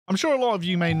I'm sure a lot of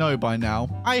you may know by now,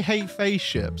 I hate phase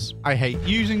ships. I hate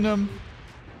using them,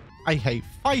 I hate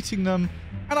fighting them,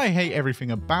 and I hate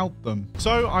everything about them.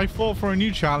 So I fought for a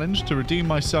new challenge to redeem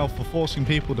myself for forcing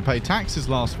people to pay taxes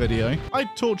last video. I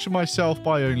tortured myself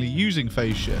by only using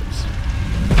phase ships.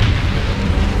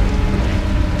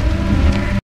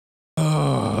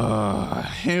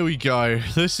 Here we go.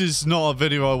 This is not a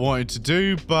video I wanted to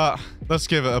do, but let's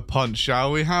give it a punch,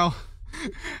 shall we? How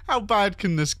bad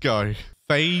can this go?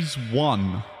 Phase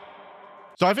 1.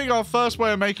 So I think our first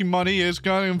way of making money is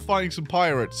going and fighting some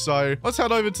pirates. So let's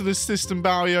head over to this system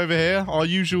bounty over here, our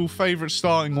usual favorite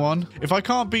starting one. If I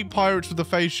can't beat pirates with the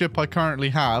phase ship I currently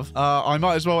have, I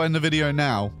might as well end the video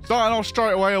now. Starting off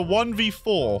straight away, a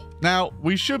 1v4. Now,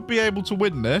 we should be able to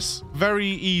win this very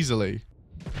easily.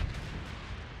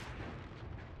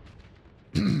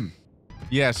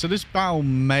 Yeah, so this battle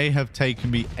may have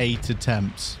taken me 8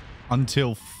 attempts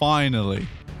until finally.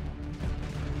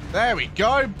 There we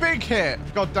go. Big hit.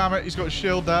 God damn it. He's got a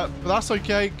shield there, but that's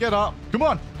okay. Get up. Come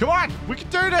on. Come on. We can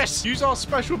do this. Use our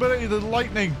special ability, the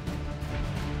lightning.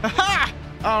 Ha!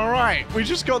 All right. We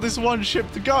just got this one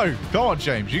ship to go. Come on,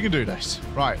 James. You can do this.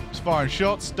 Right. It's firing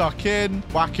shots. Duck in.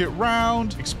 Whack it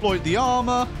round. Exploit the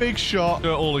armor. Big shot.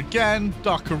 Do it all again.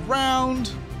 Duck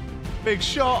around. Big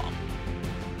shot.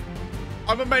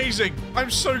 I'm amazing. I'm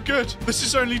so good. This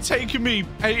has only taken me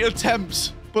 8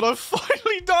 attempts, but I've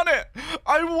finally done it.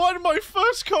 I won my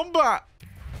first combat.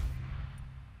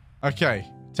 Okay.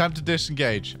 Attempt to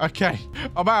disengage. Okay.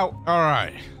 I'm out. All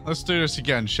right. Let's do this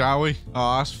again, shall we?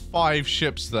 Oh, that's 5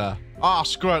 ships there. Ah,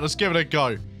 screw it. Let's give it a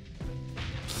go.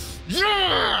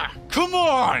 Yeah! Come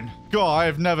on. God, I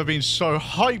have never been so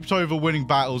hyped over winning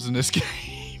battles in this game.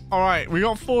 All right, we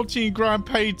got 14 grand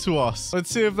paid to us. Let's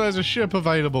see if there's a ship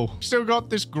available. Still got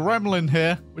this gremlin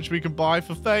here, which we can buy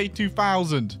for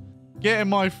 32,000. Get in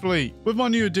my fleet. With my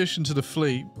new addition to the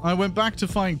fleet, I went back to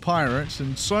fighting pirates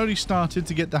and slowly started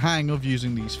to get the hang of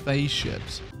using these phase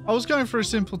ships. I was going for a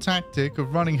simple tactic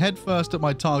of running headfirst at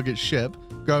my target ship,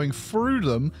 going through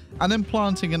them, and then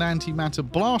planting an antimatter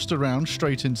blaster round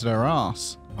straight into their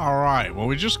ass. All right, well,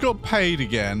 we just got paid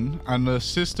again, and the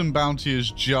system bounty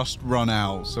has just run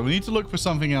out, so we need to look for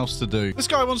something else to do. This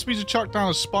guy wants me to chuck down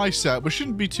a spy set, which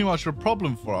shouldn't be too much of a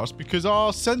problem for us, because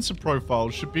our sensor profile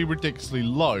should be ridiculously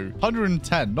low.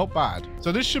 110, not bad.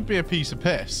 So this should be a piece of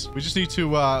piss. We just need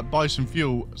to buy some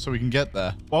fuel so we can get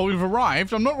there. While we've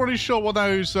arrived, I'm not really sure what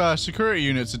those security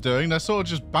units are doing. They're sort of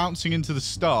just bouncing into the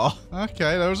star.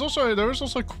 Okay, there is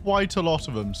also quite a lot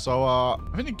of them, so I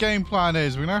think the game plan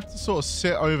is we're gonna have to sort of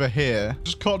sit over here.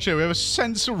 Just caught you. We have a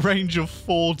sensor range of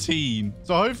 14.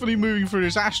 So hopefully moving through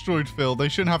this asteroid field, they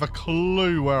shouldn't have a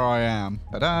clue where I am.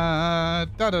 Da-da,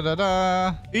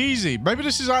 da-da-da-da. Easy. Maybe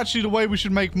this is actually the way we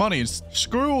should make money.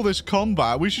 Screw all this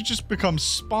combat. We should just become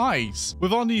spies.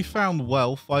 With our newfound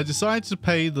wealth, I decided to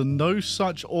pay the No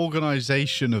Such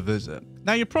Organization a visit.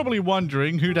 Now, you're probably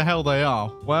wondering who the hell they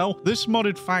are. Well, this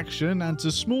modded faction adds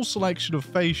a small selection of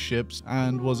phase ships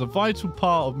and was a vital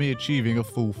part of me achieving a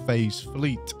full phase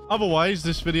fleet. Otherwise,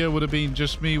 this video would have been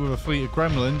just me with a fleet of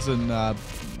gremlins,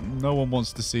 and no one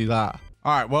wants to see that.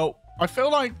 All right, well, I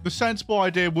feel like the sensible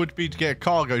idea would be to get a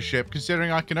cargo ship,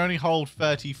 considering I can only hold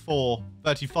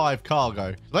 35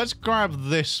 cargo. Let's grab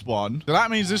this one. So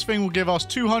that means this thing will give us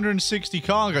 260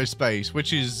 cargo space,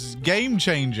 which is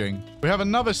game-changing. We have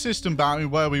another system bounty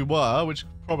where we were, which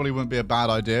probably wouldn't be a bad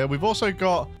idea. We've also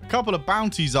got a couple of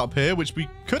bounties up here, which we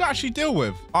could actually deal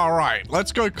with. All right,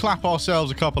 let's go clap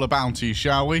ourselves a couple of bounties,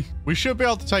 shall we? We should be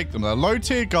able to take them. They're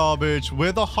low-tier garbage.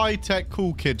 We're the high-tech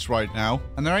cool kids right now,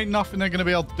 and there ain't nothing they're going to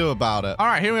be able to do about it. All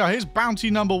right, here we are. Here's bounty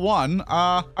number 1.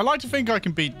 I like to think I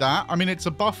can beat that. I mean, it's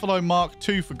a Buffalo Mark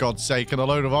II, for God's sake, and a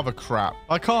load of other crap.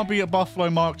 I can't beat a Buffalo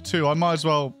Mark II. I might as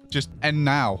well just end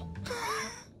now.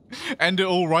 End it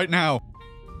all right now.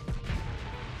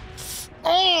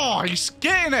 Oh, he's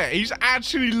getting it. He's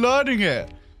actually learning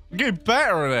it. I'm getting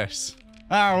better at this.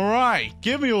 All right.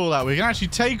 Give me all that. We can actually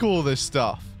take all this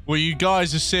stuff. What you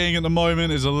guys are seeing at the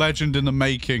moment is a legend in the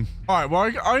making. All right. Well,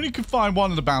 I only could find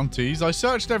one of the bounties. I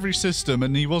searched every system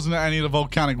and he wasn't at any of the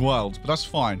volcanic worlds, but that's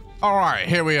fine. All right.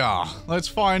 Here we are. Let's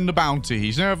find the bounty.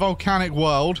 He's near a volcanic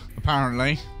world,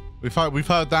 apparently. We've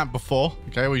heard that before.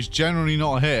 Okay, well, he's generally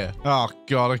not here. Oh,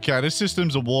 God, okay. This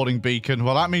system's a warning beacon.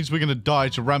 Well, that means we're going to die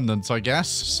to remnants, I guess.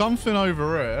 Something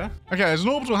over here. Okay, there's an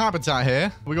orbital habitat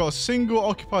here. We got a single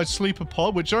occupied sleeper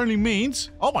pod, which only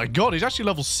means... Oh, my God, he's actually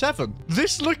level 7.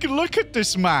 Look at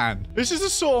this man. This is the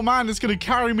sort of man that's going to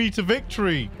carry me to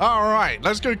victory. All right,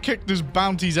 let's go kick this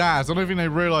bounty's ass. I don't think they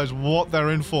realize what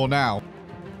they're in for now.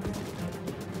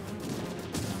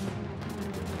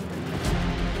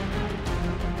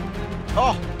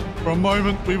 Oh, For a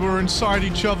moment, we were inside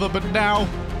each other, but now,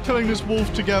 killing this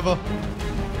wolf together.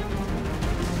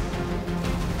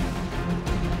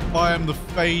 I am the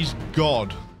phase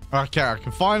god. Okay, I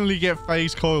can finally get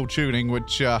phase coil tuning,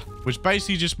 which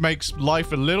basically just makes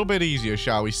life a little bit easier,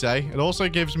 shall we say. It also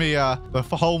gives me the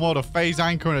whole mod of phase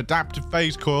anchor and adaptive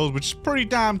phase coils, which is pretty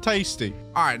damn tasty.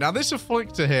 All right, now this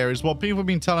afflictor here is what people have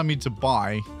been telling me to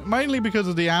buy, mainly because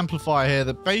of the amplifier here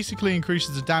that basically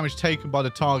increases the damage taken by the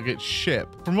target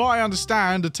ship. From what I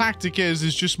understand, the tactic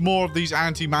is just more of these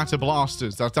antimatter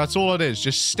blasters. That's all it is.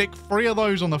 Just stick 3 of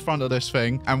those on the front of this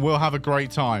thing, and we'll have a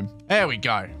great time. There we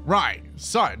go. Right.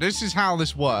 So this is how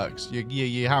this works.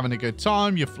 You're having a good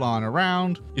time. You're flying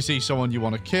around. You see someone you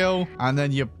want to kill, and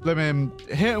then you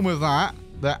hit them with that.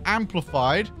 They're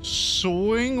amplified.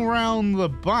 Swing round the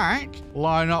back.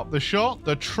 Line up the shot.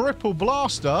 The triple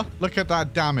blaster. Look at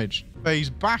that damage. Phase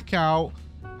back out,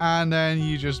 and then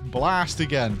you just blast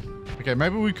again. Okay,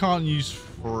 maybe we can't use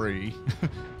 3.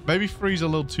 Maybe 3's a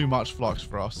little too much flux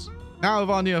for us. Now with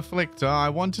our new afflictor, I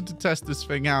wanted to test this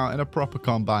thing out in a proper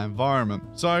combat environment.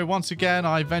 So once again,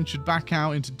 I ventured back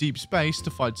out into deep space to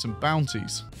fight some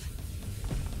bounties.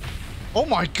 Oh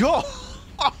my god!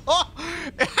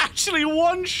 It actually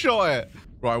one-shot it!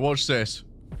 Right, watch this.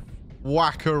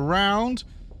 Whack around.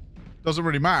 Doesn't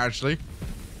really matter, actually.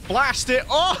 Blast it!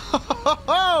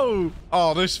 Oh!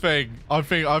 Oh, this thing. I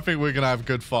think we're gonna have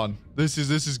good fun. This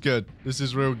is good. This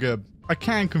is real good. I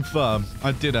can confirm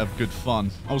I did have good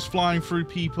fun. I was flying through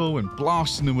people and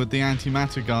blasting them with the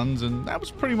antimatter guns, and that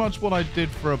was pretty much what I did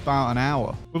for about an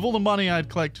hour. With all the money I had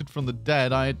collected from the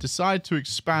dead, I had decided to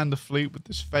expand the fleet with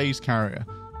this phase carrier.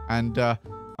 And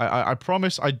I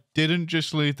promise I didn't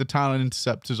just leave the Tahlan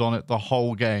interceptors on it the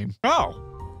whole game.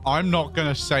 Oh, I'm not going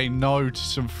to say no to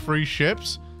some free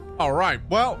ships. All right,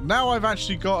 well, now I've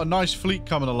actually got a nice fleet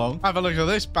coming along. Have a look at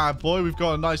this bad boy. We've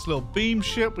got a nice little beam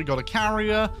ship. We got a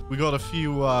carrier. We got a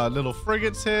few little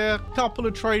frigates here. A couple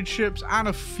of trade ships and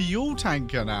a fuel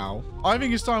tanker now. I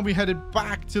think it's time we headed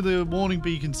back to the warning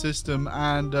beacon system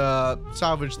and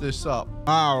salvage this up.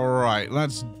 All right,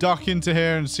 let's duck into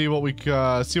here and see what we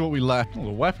left. Oh,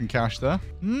 a weapon cache there.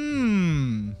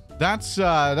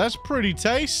 That's pretty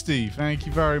tasty. Thank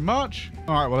you very much.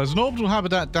 All right, well, there's an orbital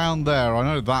habitat down there. I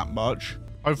know that much.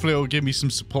 Hopefully it'll give me some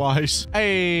supplies.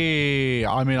 Hey,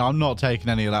 I mean, I'm not taking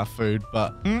any of that food,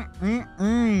 but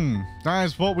that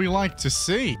is what we like to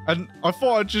see. And I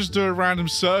thought I'd just do a random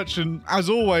search, and as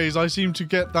always, I seem to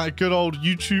get that good old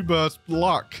YouTuber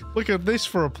luck. Look at this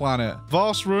for a planet.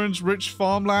 Vast ruins, rich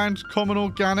farmland, common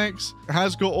organics. It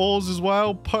has got ores as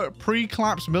well.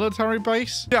 Pre-collapsed military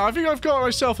base. Yeah, I think I've got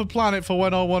myself a planet for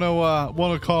when I want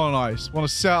to colonize. Want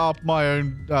to set up my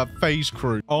own phase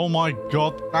crew. Oh my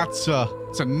god,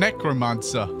 it's a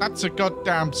necromancer. That's a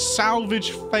goddamn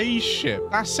salvage phase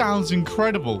ship. That sounds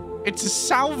incredible. It's a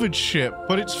salvage ship,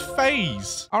 but it's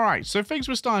phase. All right, so things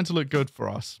were starting to look good for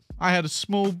us. I had a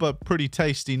small but pretty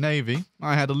tasty navy.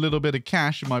 I had a little bit of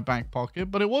cash in my back pocket,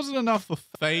 but it wasn't enough for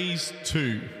phase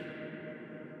 2.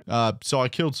 So I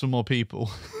killed some more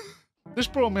people. This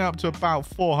brought me up to about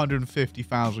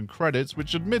 450,000 credits,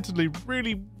 which admittedly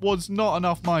really was not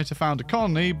enough money to found a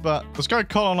colony, but let's go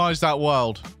colonize that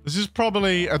world. This is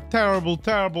probably a terrible,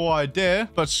 terrible idea,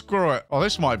 but screw it. Oh,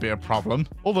 this might be a problem.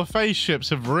 All the phase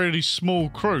ships have really small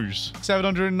crews.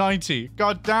 790.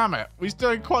 God damn it. We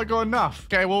still ain't quite got enough.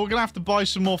 Okay, well, we're gonna have to buy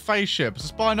some more phase ships.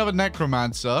 Let's buy another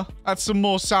necromancer. That's some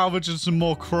more salvage and some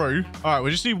more crew. All right,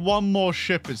 we just need one more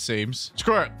ship, it seems.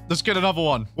 Screw it. Let's get another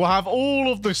one. We'll have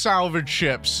all of the salvage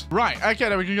ships. Right, okay,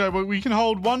 there we can go. We can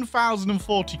hold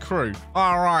 1,040 crew.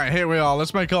 All right, here we are.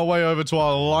 Let's make our way over to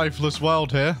our lifeless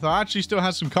world here. That actually still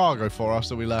has some cargo for us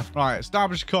that we left. Right,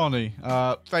 establish colony.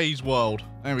 Phase world.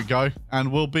 There we go.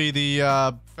 And we'll be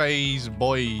the phase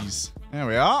boys. There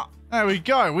we are. There we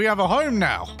go. We have a home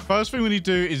now. First thing we need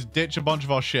to do is ditch a bunch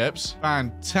of our ships.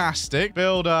 Fantastic.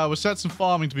 We'll set some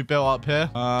farming to be built up here.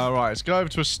 Right, let's go over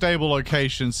to a stable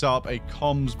location, set up a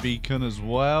comms beacon as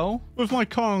well. With my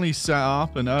colony set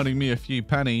up and earning me a few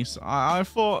pennies, I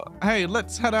thought, hey,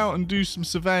 let's head out and do some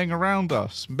surveying around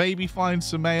us. Maybe find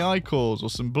some AI cores or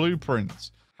some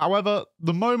blueprints. However,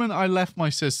 the moment I left my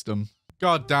system,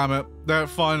 god damn it, there it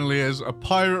finally is. A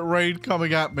pirate raid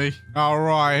coming at me. All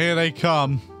right, here they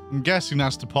come. I'm guessing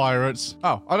that's the pirates.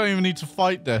 Oh, I don't even need to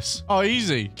fight this. Oh,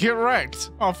 easy. Get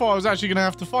wrecked. Oh, I thought I was actually going to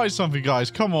have to fight something, guys.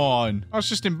 Come on. That's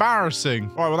just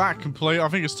embarrassing. All right, with that complete, I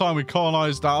think it's time we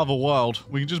colonize that other world.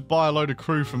 We can just buy a load of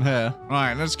crew from here. All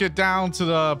right, let's get down to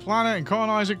the planet and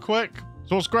colonize it quick.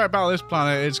 So what's great about this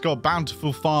planet, it's got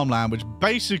bountiful farmland, which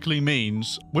basically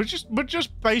means we're just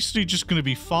basically going to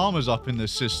be farmers up in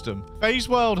this system. Phase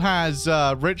World has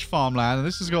rich farmland, and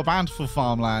this has got bountiful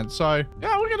farmland. So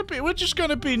yeah, we're just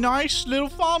gonna be nice little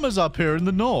farmers up here in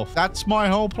the north. That's my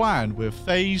whole plan. We're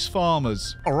phase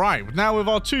farmers. All right, now with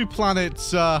our 2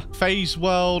 planets, Phase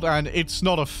World and It's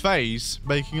Not a Phase,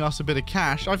 making us a bit of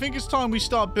cash, I think it's time we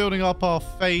start building up our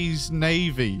phase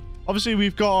navy. Obviously,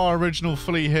 we've got our original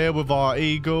fleet here with our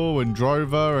Eagle and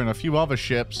Drover and a few other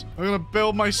ships. I'm going to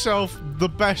build myself the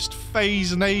best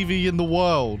phase navy in the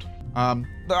world. I'll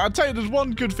tell you, there's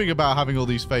one good thing about having all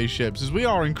these phase ships is we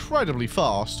are incredibly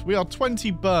fast. We are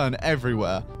 20 burn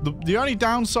everywhere. The only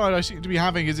downside I seem to be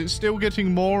having is it's still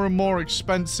getting more and more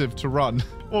expensive to run.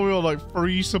 Well, we are like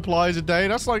 3 supplies a day.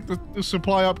 That's like the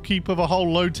supply upkeep of a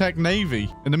whole low-tech navy.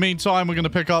 In the meantime, we're going to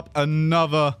pick up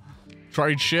another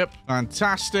trade ship.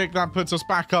 Fantastic. That puts us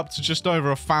back up to just over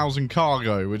 1,000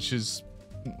 cargo, which is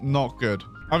not good.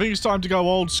 I think it's time to go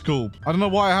old school. I don't know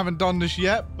why I haven't done this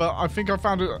yet, but I think I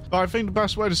found it. But I think the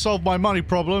best way to solve my money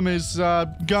problem is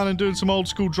going and doing some old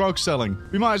school drug selling.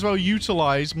 We might as well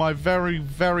utilize my very,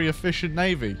 very efficient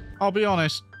navy. I'll be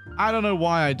honest, I don't know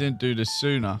why I didn't do this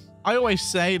sooner. I always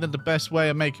say that the best way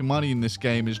of making money in this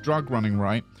game is drug running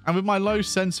right. And with my low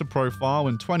sensor profile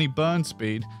and 20 burn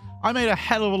speed, I made a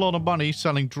hell of a lot of money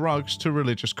selling drugs to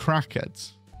religious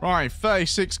crackheads. Right,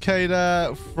 36k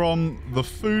there from the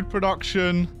food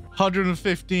production,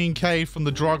 115k from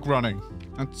the drug running.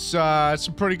 That's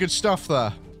some pretty good stuff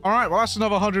there. All right, well, that's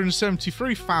another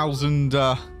 173,000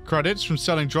 credits from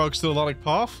selling drugs to the Luddic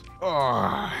path.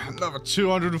 Oh, another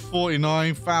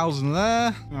 249,000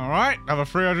 there. All right, another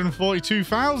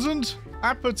 342,000.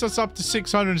 That puts us up to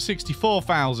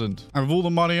 664,000. And with all the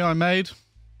money I made,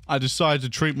 I decided to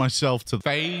treat myself to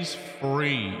phase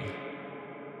 3.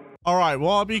 All right, well,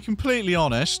 I'll be completely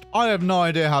honest. I have no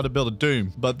idea how to build a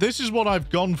Doom, but this is what I've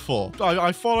gone for.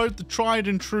 I followed the tried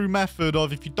and true method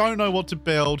of if you don't know what to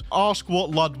build, ask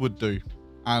what Lud would do.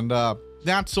 And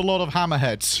that's a lot of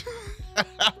hammerheads.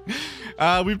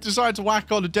 We've decided to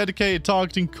whack on a dedicated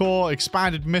targeting core,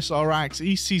 expanded missile racks,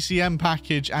 ECCM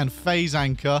package, and phase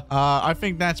anchor. I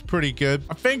think that's pretty good.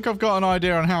 I think I've got an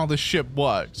idea on how this ship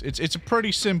works. It's a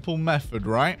pretty simple method,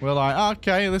 right? We're like,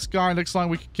 okay, this guy looks like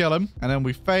we could kill him. And then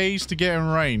we phase to get in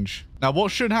range. Now,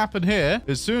 what should happen here,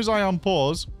 as soon as I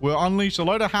unpause, we'll unleash a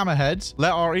load of hammerheads,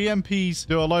 let our EMPs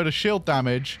do a load of shield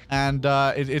damage, and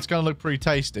it's going to look pretty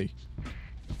tasty.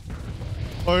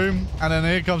 Boom. And then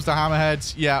here comes the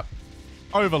hammerheads. Yep.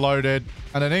 Overloaded.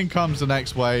 And then in comes the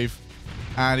next wave.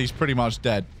 And he's pretty much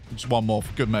dead. Just one more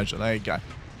for good measure. There you go.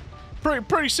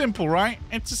 Pretty simple, right?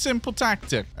 It's a simple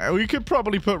tactic. We could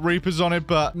probably put Reapers on it,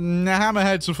 but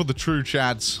hammerheads are for the true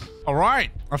chads. All right.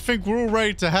 I think we're all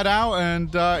ready to head out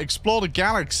and explore the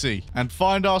galaxy and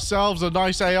find ourselves a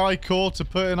nice AI core to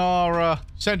put in our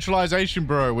centralization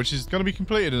bureau, which is going to be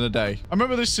completed in a day. I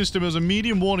remember this system was a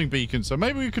medium warning beacon, so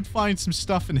maybe we could find some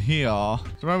stuff in here. So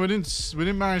remember, we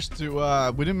didn't manage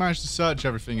to search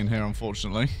everything in here,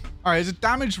 unfortunately. All right, there's a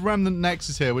damaged remnant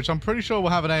nexus here, which I'm pretty sure will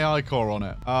have an AI core on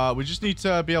it. We just need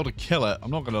to be able to kill it. I'm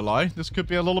not going to lie. This could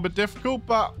be a little bit difficult,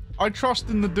 but I trust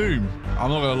in the Doom. I'm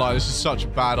not going to lie, this is such a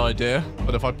bad idea,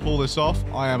 but if I pull this off,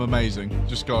 I am amazing.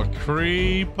 Just got to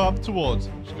creep up towards.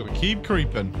 Just got to keep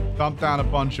creeping. Dump down a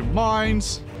bunch of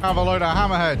mines. Have a load of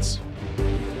hammerheads.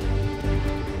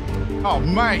 Oh,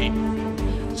 mate.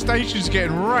 Station's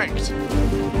getting wrecked.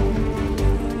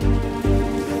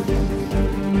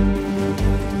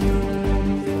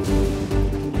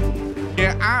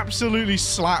 Get absolutely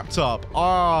slapped up.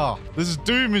 Ah, this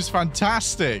Doom is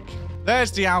fantastic.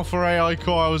 There's the Alpha AI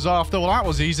core I was after. Well, that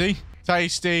was easy.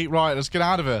 Tasty. Right, let's get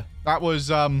out of here. That was,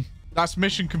 that's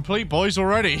mission complete, boys,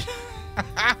 already.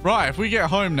 Right, if we get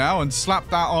home now and slap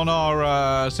that on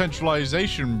our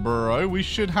centralization bureau, we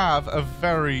should have a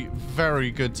very, very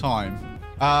good time.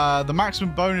 The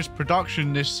maximum bonus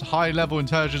production this high-level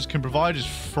intelligence can provide is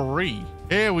free.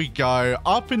 Here we go.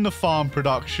 Up in the farm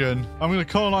production. I'm going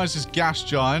to colonize this gas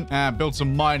giant and build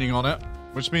some mining on it.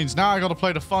 Which means now I got to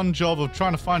play the fun job of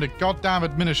trying to find a goddamn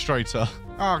administrator.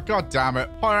 Oh, goddamn it.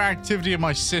 Pirate activity in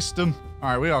my system.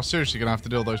 All right, we are seriously going to have to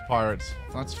deal with those pirates.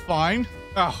 That's fine.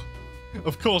 Oh,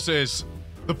 of course it is.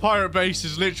 The pirate base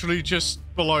is literally just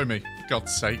below me. For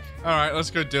God's sake. All right,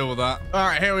 let's go deal with that. All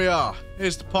right, here we are.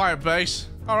 Here's the pirate base.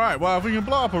 All right, well, if we can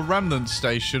blow up a remnant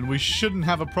station, we shouldn't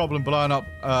have a problem blowing up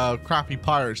a crappy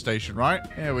pirate station, right?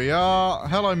 Here we are.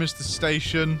 Hello, Mr.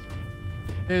 Station.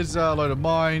 Here's a load of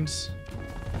mines.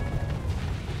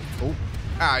 Oh.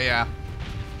 Ah, yeah.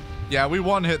 Yeah, we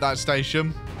one-hit that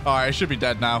station. All right, it should be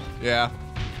dead now. Yeah.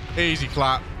 Easy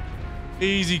clap.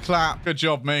 Easy clap. Good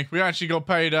job, me. We actually got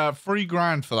paid 3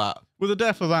 grand for that. With the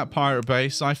death of that pirate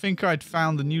base, I think I'd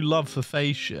found a new love for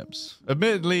phase ships.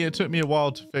 Admittedly, it took me a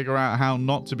while to figure out how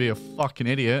not to be a fucking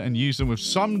idiot and use them with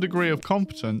some degree of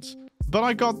competence, but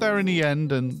I got there in the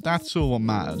end, and that's all that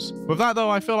matters. With that,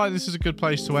 though, I feel like this is a good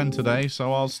place to end today,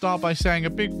 so I'll start by saying a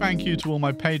big thank you to all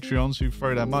my Patreons who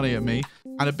throw their money at me,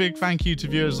 and a big thank you to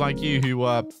viewers like you who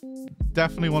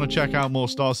definitely want to check out more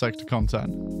Starsector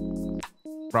content.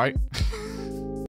 Right?